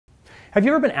Have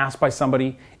you ever been asked by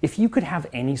somebody, if you could have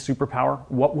any superpower,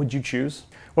 what would you choose?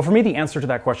 Well, for me, the answer to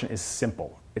that question is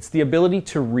simple. It's the ability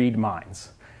to read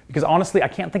minds. Because honestly, I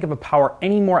can't think of a power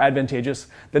any more advantageous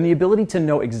than the ability to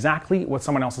know exactly what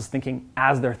someone else is thinking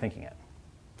as they're thinking it.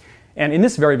 And in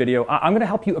this very video, I'm going to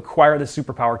help you acquire this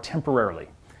superpower temporarily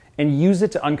and use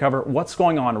it to uncover what's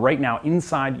going on right now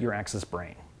inside your ex's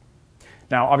brain.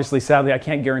 Now, obviously, sadly, I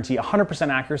can't guarantee 100%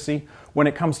 accuracy when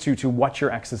it comes to what your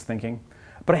ex is thinking,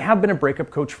 but I have been a breakup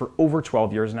coach for over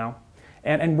 12 years now,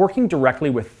 and working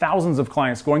directly with thousands of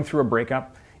clients going through a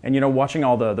breakup and watching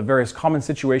all the various common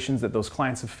situations that those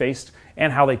clients have faced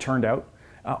and how they turned out.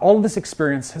 All of this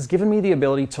experience has given me the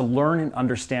ability to learn and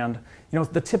understand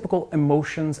the typical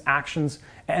emotions, actions,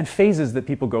 and phases that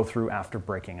people go through after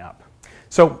breaking up.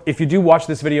 So if you do watch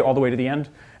this video all the way to the end,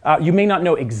 you may not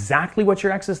know exactly what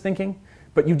your ex is thinking,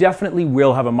 but you definitely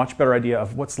will have a much better idea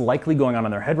of what's likely going on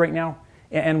in their head right now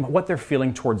and what they're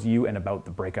feeling towards you and about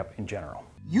the breakup in general.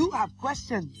 You have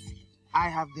questions. I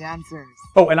have the answers.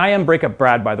 Oh, and I am Breakup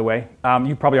Brad, by the way.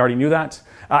 You probably already knew that.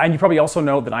 And you probably also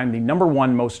know that I'm the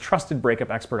 #1 most trusted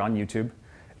breakup expert on YouTube.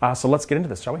 So let's get into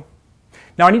this, shall we?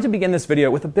 Now, I need to begin this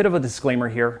video with a bit of a disclaimer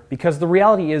here, because the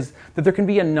reality is that there can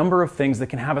be a number of things that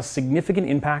can have a significant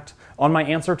impact on my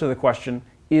answer to the question,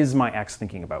 is my ex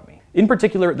thinking about me? In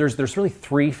particular, there's really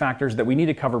 3 factors that we need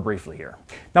to cover briefly here.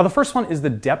 Now, the first one is the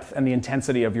depth and the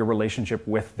intensity of your relationship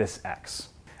with this ex.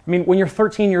 I mean, when you're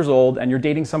 13 years old and you're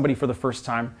dating somebody for the first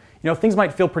time, things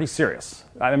might feel pretty serious.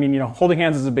 I mean, holding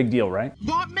hands is a big deal, right?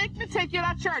 Don't make me take you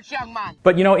to church, young man.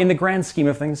 But, in the grand scheme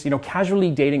of things,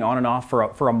 casually dating on and off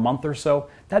for a month or so,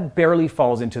 that barely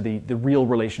falls into the real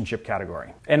relationship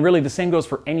category. And really, the same goes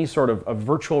for any sort of a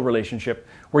virtual relationship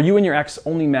where you and your ex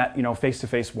only met,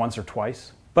 face-to-face once or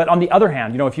twice. But on the other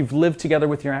hand, if you've lived together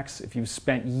with your ex, if you've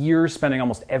spent years spending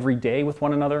almost every day with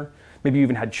one another, maybe you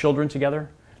even had children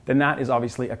together, then that is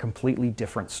obviously a completely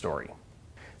different story.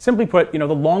 Simply put, the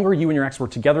longer you and your ex were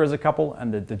together as a couple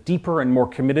and the deeper and more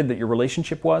committed that your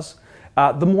relationship was,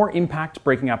 the more impact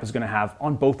breaking up is going to have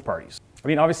on both parties. I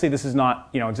mean, obviously this is not,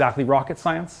 exactly rocket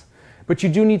science, but you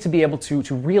do need to be able to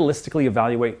realistically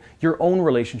evaluate your own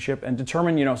relationship and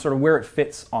determine, sort of where it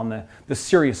fits on the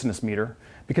seriousness meter,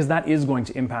 because that is going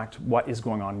to impact what is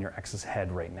going on in your ex's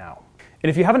head right now. And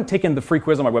if you haven't taken the free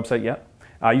quiz on my website yet,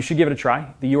 you should give it a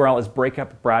try. The URL is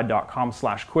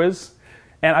breakupbrad.com/quiz.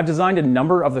 And I've designed a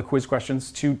number of the quiz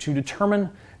questions to determine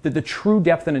the true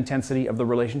depth and intensity of the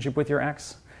relationship with your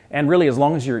ex. And really, as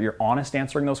long as you're honest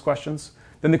answering those questions,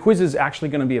 then the quiz is actually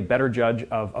going to be a better judge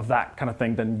of that kind of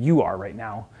thing than you are right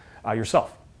now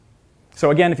yourself. So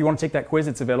again, if you want to take that quiz,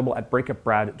 it's available at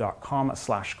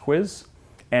breakupbrad.com/quiz.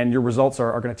 And your results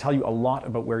are going to tell you a lot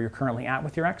about where you're currently at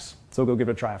with your ex. So go give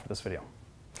it a try after this video.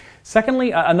 Secondly,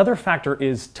 another factor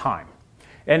is time.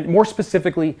 And more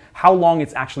specifically, how long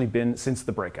it's actually been since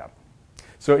the breakup.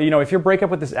 So, if your breakup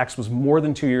with this ex was more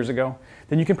than 2 years ago,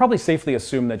 then you can probably safely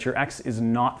assume that your ex is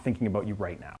not thinking about you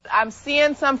right now. I'm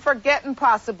seeing some forgetting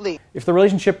possibly. If the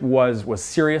relationship was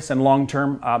serious and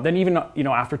long-term, then even,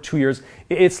 after 2 years,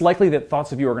 it's likely that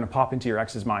thoughts of you are going to pop into your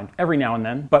ex's mind every now and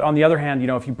then. But on the other hand,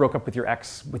 if you broke up with your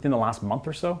ex within the last month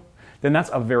or so, then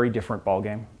that's a very different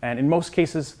ballgame. And in most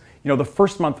cases, the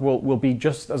first month will be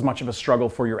just as much of a struggle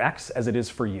for your ex as it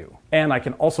is for you. And I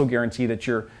can also guarantee that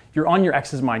you're on your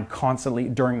ex's mind constantly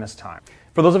during this time.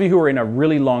 For those of you who are in a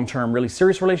really long-term, really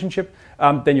serious relationship,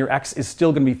 then your ex is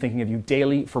still going to be thinking of you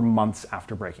daily for months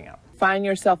after breaking up. Find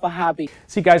yourself a hobby.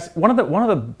 See, guys, one of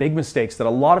the big mistakes that a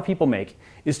lot of people make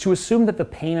is to assume that the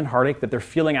pain and heartache that they're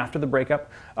feeling after the breakup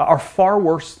are far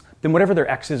worse than whatever their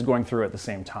ex is going through at the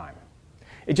same time.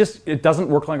 It doesn't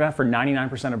work like that for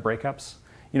 99% of breakups.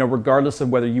 Regardless of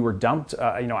whether you were dumped,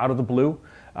 out of the blue,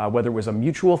 whether it was a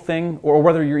mutual thing, or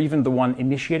whether you're even the one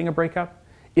initiating a breakup,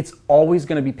 it's always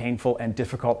going to be painful and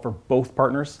difficult for both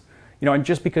partners. And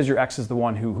just because your ex is the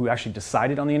one who actually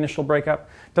decided on the initial breakup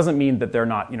doesn't mean that they're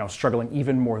not, struggling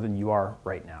even more than you are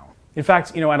right now. In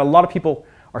fact, and a lot of people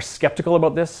are skeptical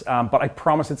about this, but I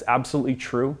promise it's absolutely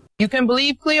true. You can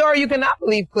believe Cleo or you cannot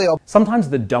believe Cleo. Sometimes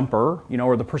the dumper,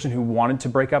 or the person who wanted to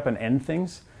break up and end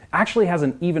things, actually has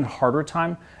an even harder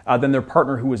time than their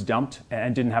partner who was dumped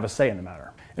and didn't have a say in the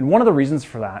matter. And one of the reasons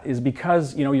for that is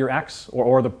because your ex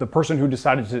or the person who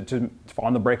decided to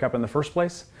on the breakup in the first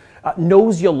place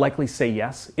knows you'll likely say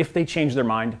yes if they change their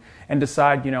mind and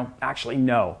decide, actually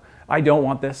no, I don't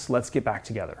want this, let's get back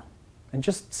together. And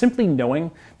just simply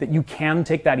knowing that you can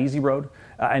take that easy road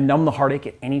and numb the heartache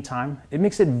at any time, it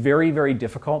makes it very, very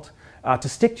difficult to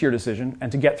stick to your decision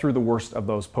and to get through the worst of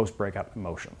those post-breakup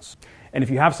emotions. And if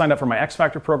you have signed up for my X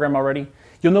Factor program already,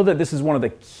 you'll know that this is one of the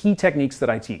key techniques that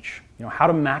I teach. How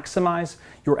to maximize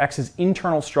your ex's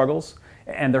internal struggles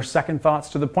and their second thoughts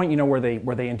to the point, where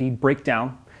they indeed break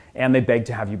down and they beg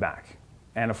to have you back.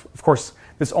 And of course,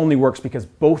 this only works because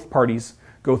both parties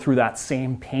go through that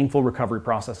same painful recovery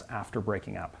process after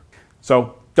breaking up.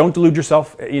 So don't delude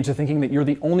yourself into thinking that you're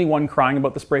the only one crying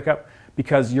about this breakup,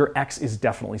 because your ex is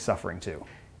definitely suffering too.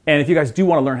 And if you guys do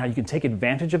want to learn how you can take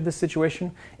advantage of this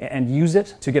situation and use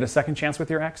it to get a second chance with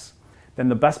your ex, then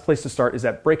the best place to start is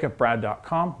at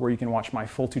breakupbrad.com, where you can watch my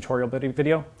full tutorial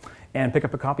video and pick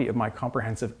up a copy of my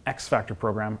comprehensive X Factor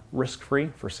program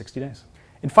risk-free for 60 days.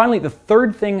 And finally, the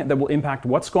third thing that will impact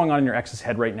what's going on in your ex's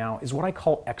head right now is what I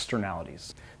call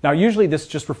externalities. Now, usually this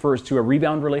just refers to a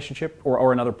rebound relationship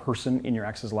or another person in your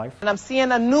ex's life. And I'm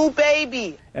seeing a new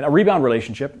baby. And a rebound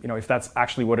relationship, if that's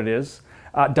actually what it is,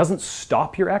 doesn't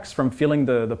stop your ex from feeling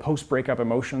the post-breakup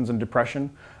emotions and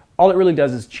depression. All it really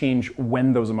does is change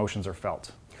when those emotions are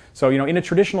felt. So, in a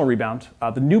traditional rebound,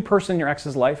 the new person in your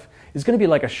ex's life is going to be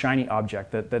like a shiny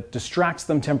object that distracts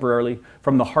them temporarily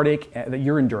from the heartache that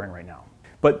you're enduring right now.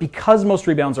 But because most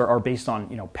rebounds are based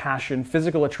on passion,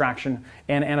 physical attraction,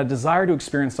 and a desire to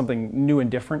experience something new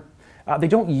and different, they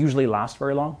don't usually last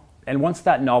very long. And once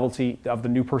that novelty of the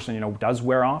new person does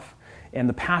wear off, and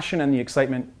the passion and the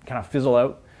excitement kind of fizzle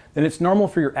out, then it's normal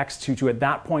for your ex to at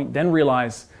that point then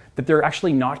realize that they're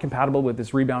actually not compatible with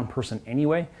this rebound person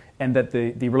anyway, and that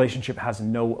the relationship has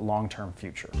no long-term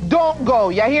future. Don't go,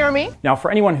 you hear me? Now, for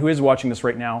anyone who is watching this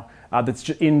right now, that's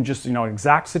in just an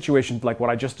exact situation like what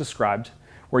I just described,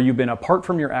 where you've been apart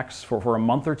from your ex for a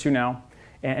month or two now,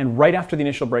 and right after the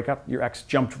initial breakup, your ex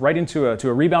jumped right into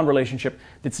a rebound relationship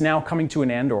that's now coming to an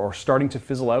end or starting to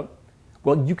fizzle out,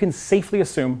 well, you can safely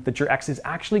assume that your ex is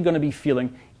actually going to be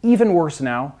feeling even worse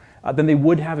now than they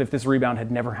would have if this rebound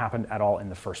had never happened at all in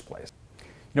the first place.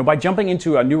 By jumping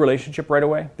into a new relationship right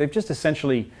away, they've just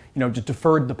essentially, just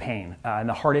deferred the pain and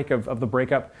the heartache of the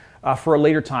breakup for a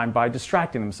later time by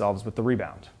distracting themselves with the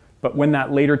rebound. But when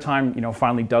that later time,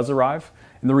 finally does arrive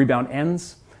and the rebound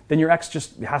ends, then your ex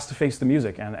just has to face the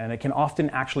music, and it can often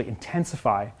actually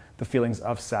intensify the feelings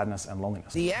of sadness and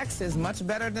loneliness. The ex is much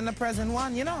better than the present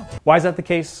one, Why is that the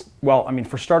case? Well,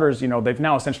 for starters, they've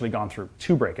now essentially gone through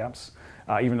 2 breakups,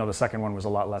 even though the second one was a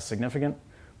lot less significant.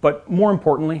 But more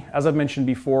importantly, as I've mentioned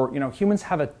before, humans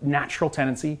have a natural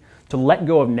tendency to let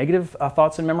go of negative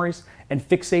thoughts and memories and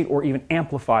fixate or even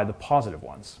amplify the positive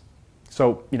ones.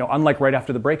 So, unlike right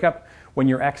after the breakup, when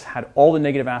your ex had all the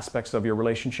negative aspects of your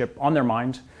relationship on their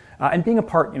mind, and being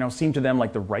apart, seemed to them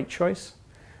like the right choice,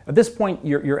 at this point,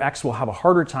 your ex will have a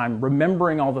harder time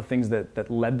remembering all the things that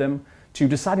led them to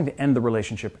deciding to end the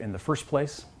relationship in the first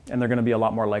place, and they're going to be a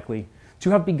lot more likely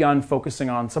to have begun focusing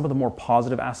on some of the more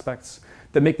positive aspects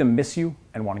that make them miss you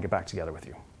and want to get back together with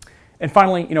you. And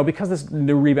finally, because this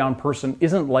new rebound person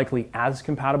isn't likely as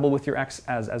compatible with your ex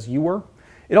as you were,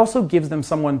 it also gives them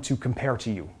someone to compare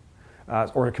to you,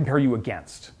 or to compare you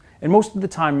against. And most of the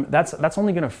time, that's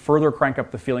only going to further crank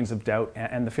up the feelings of doubt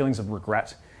and the feelings of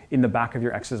regret in the back of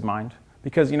your ex's mind,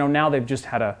 because now they've just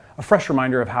had a fresh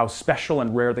reminder of how special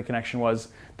and rare the connection was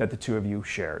that the two of you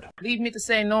shared. Leave me to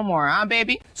say no more, huh,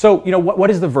 baby? So, what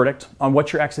is the verdict on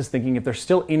what your ex is thinking if they're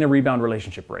still in a rebound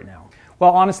relationship right now?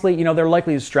 Well, honestly, they're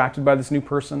likely distracted by this new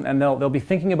person, and they'll be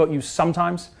thinking about you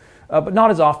sometimes, but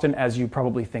not as often as you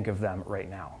probably think of them right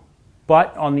now.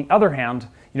 But on the other hand,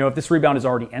 if this rebound is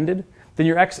already ended, then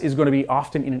your ex is going to be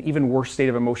often in an even worse state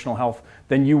of emotional health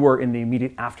than you were in the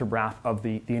immediate aftermath of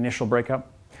the initial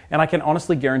breakup. And I can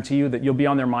honestly guarantee you that you'll be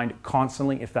on their mind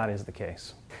constantly if that is the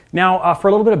case. Now, for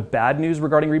a little bit of bad news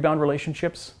regarding rebound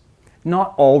relationships,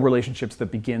 not all relationships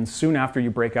that begin soon after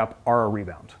you break up are a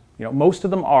rebound. Most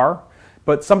of them are,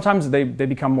 but sometimes they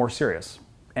become more serious.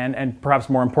 And perhaps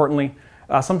more importantly,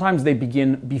 sometimes they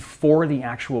begin before the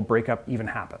actual breakup even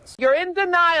happens. You're in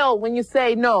denial when you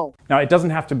say no. Now, it doesn't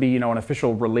have to be, an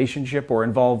official relationship or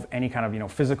involve any kind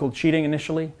of, physical cheating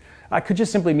initially. It could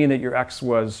just simply mean that your ex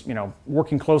was,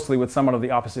 working closely with someone of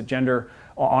the opposite gender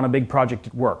on a big project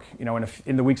at work,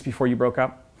 in the weeks before you broke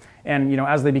up. And,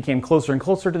 as they became closer and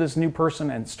closer to this new person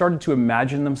and started to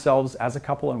imagine themselves as a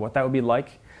couple and what that would be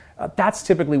like, that's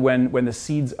typically when the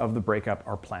seeds of the breakup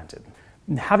are planted.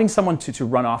 And having someone to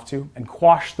run off to and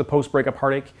quash the post-breakup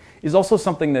heartache is also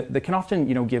something that can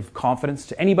often, give confidence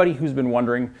to anybody who's been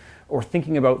wondering or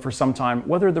thinking about for some time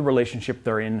whether the relationship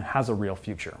they're in has a real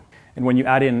future. And when you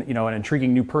add in, an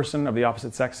intriguing new person of the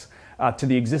opposite sex to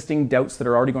the existing doubts that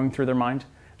are already going through their mind,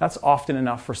 that's often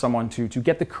enough for someone to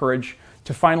get the courage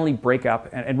to finally break up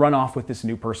and run off with this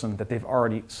new person that they've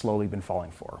already slowly been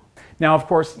falling for. Now, of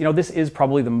course, this is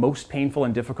probably the most painful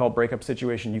and difficult breakup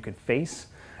situation you could face,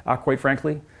 quite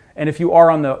frankly. And if you are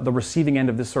on the receiving end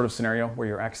of this sort of scenario where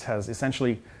your ex has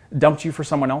essentially dumped you for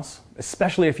someone else,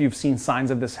 especially if you've seen signs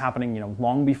of this happening,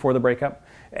 long before the breakup,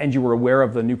 and you were aware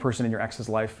of the new person in your ex's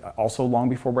life also long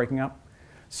before breaking up.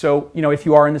 So, if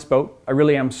you are in this boat, I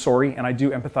really am sorry, and I do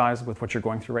empathize with what you're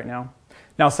going through right now.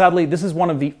 Now, sadly, this is one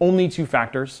of the only two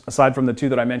factors, aside from the two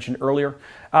that I mentioned earlier,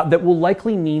 that will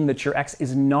likely mean that your ex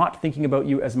is not thinking about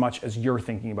you as much as you're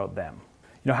thinking about them.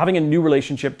 Having a new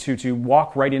relationship to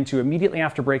walk right into immediately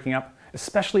after breaking up,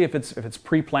 especially if it's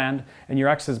pre-planned and your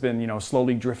ex has been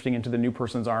slowly drifting into the new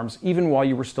person's arms, even while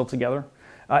you were still together,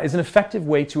 is an effective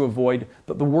way to avoid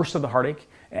the worst of the heartache,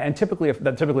 and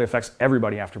that typically affects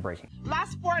everybody after breaking.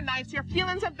 Last 4 nights, your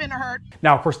feelings have been hurt.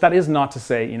 Now, of course, that is not to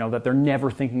say, that they're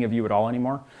never thinking of you at all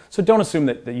anymore. So don't assume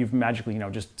that you've magically,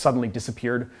 just suddenly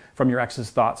disappeared from your ex's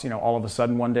thoughts, all of a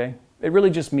sudden one day. It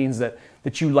really just means that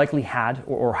you likely had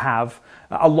or have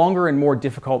a longer and more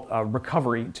difficult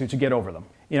recovery to get over them.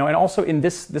 And also in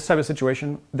this type of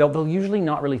situation, they'll usually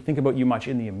not really think about you much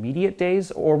in the immediate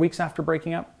days or weeks after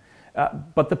breaking up.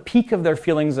 But the peak of their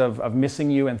feelings of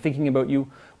missing you and thinking about you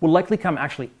will likely come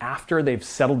actually after they've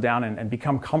settled down and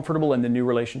become comfortable in the new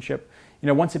relationship,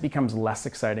 once it becomes less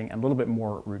exciting and a little bit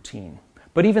more routine.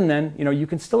 But even then, you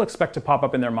can still expect to pop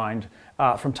up in their mind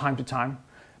from time to time,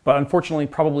 but unfortunately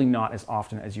probably not as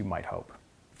often as you might hope.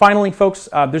 Finally, folks,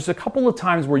 there's a couple of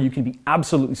times where you can be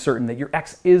absolutely certain that your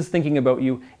ex is thinking about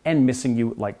you and missing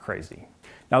you like crazy.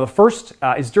 Now, the first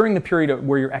is during the period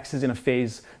where your ex is in a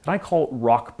phase that I call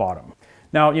rock bottom.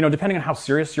 Now, depending on how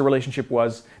serious your relationship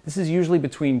was, this is usually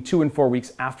between 2 and 4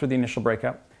 weeks after the initial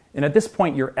breakup. And at this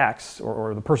point, your ex,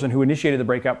 or the person who initiated the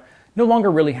breakup, no longer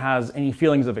really has any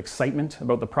feelings of excitement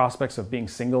about the prospects of being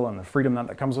single and the freedom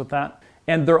that comes with that.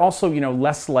 And they're also,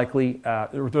 less likely,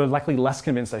 they're likely less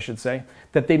convinced, I should say,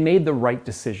 that they made the right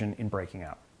decision in breaking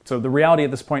up. So the reality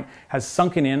at this point has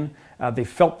sunken in. They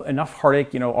felt enough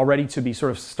heartache, already to be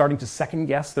sort of starting to second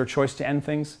guess their choice to end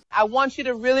things. I want you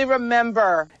to really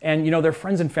remember. And, their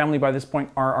friends and family by this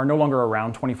point are no longer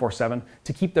around 24/7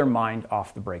 to keep their mind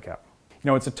off the breakup.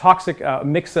 It's a toxic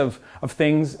mix of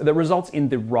things that results in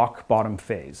the rock bottom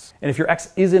phase. And if your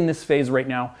ex is in this phase right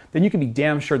now, then you can be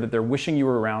damn sure that they're wishing you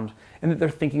were around and that they're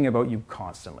thinking about you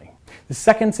constantly. The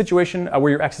second situation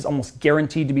where your ex is almost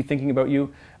guaranteed to be thinking about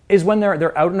you is when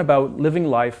they're out and about living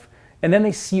life, and then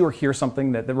they see or hear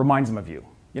something that reminds them of you.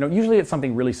 Usually it's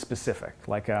something really specific,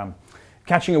 like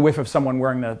catching a whiff of someone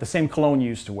wearing the same cologne you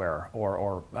used to wear,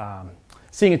 or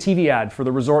seeing a TV ad for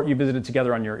the resort you visited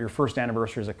together on your first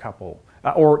anniversary as a couple.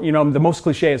 Or the most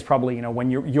cliche is probably, when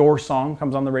your song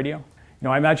comes on the radio.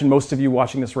 I imagine most of you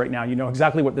watching this right now, you know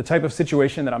exactly what the type of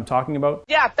situation that I'm talking about.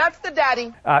 Yeah, that's the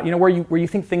daddy. Where you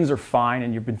think things are fine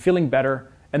and you've been feeling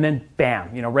better, and then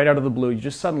bam, right out of the blue, you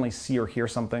just suddenly see or hear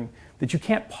something that you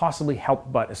can't possibly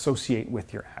help but associate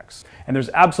with your ex. And there's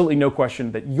absolutely no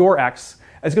question that your ex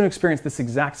is going to experience this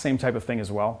exact same type of thing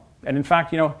as well. And in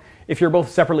fact, if you're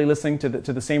both separately listening to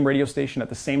the same radio station at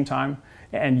the same time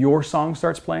and your song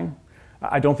starts playing,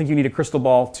 I don't think you need a crystal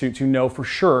ball to know for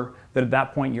sure that at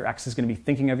that point your ex is going to be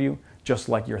thinking of you just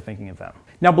like you're thinking of them.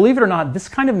 Now, believe it or not, this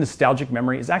kind of nostalgic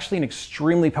memory is actually an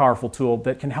extremely powerful tool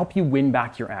that can help you win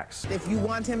back your ex. If you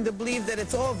want him to believe that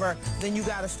it's over, then you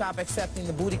gotta stop accepting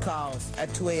the booty calls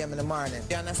at 2 a.m. in the morning.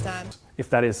 You understand? If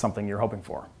that is something you're hoping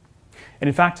for. And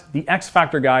in fact, the X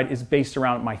Factor Guide is based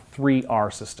around my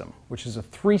 3R system, which is a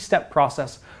 3-step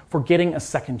process for getting a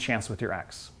second chance with your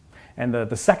ex. And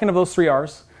the second of those 3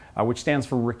 R's, which stands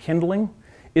for rekindling,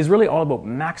 is really all about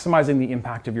maximizing the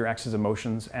impact of your ex's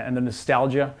emotions and the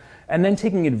nostalgia, and then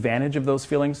taking advantage of those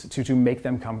feelings to make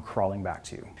them come crawling back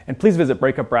to you. And please visit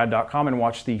breakupbrad.com and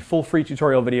watch the full free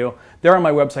tutorial video there on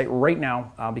my website right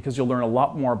now, because you'll learn a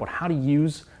lot more about how to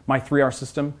use my 3R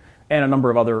system and a number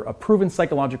of other proven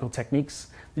psychological techniques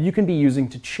that you can be using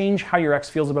to change how your ex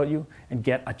feels about you and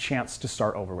get a chance to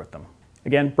start over with them.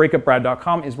 Again,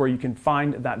 breakupbrad.com is where you can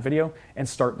find that video and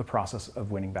start the process of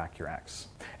winning back your ex.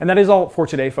 And that is all for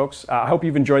today, folks. I hope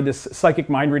you've enjoyed this psychic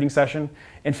mind reading session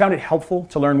and found it helpful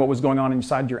to learn what was going on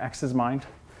inside your ex's mind.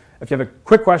 If you have a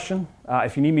quick question,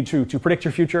 if you need me to predict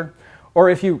your future, or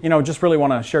if you just really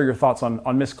want to share your thoughts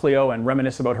on Miss Cleo and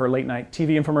reminisce about her late night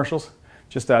TV infomercials,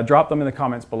 just drop them in the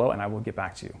comments below and I will get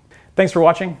back to you. Thanks for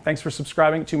watching, thanks for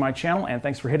subscribing to my channel, and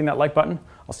thanks for hitting that like button.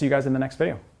 I'll see you guys in the next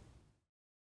video.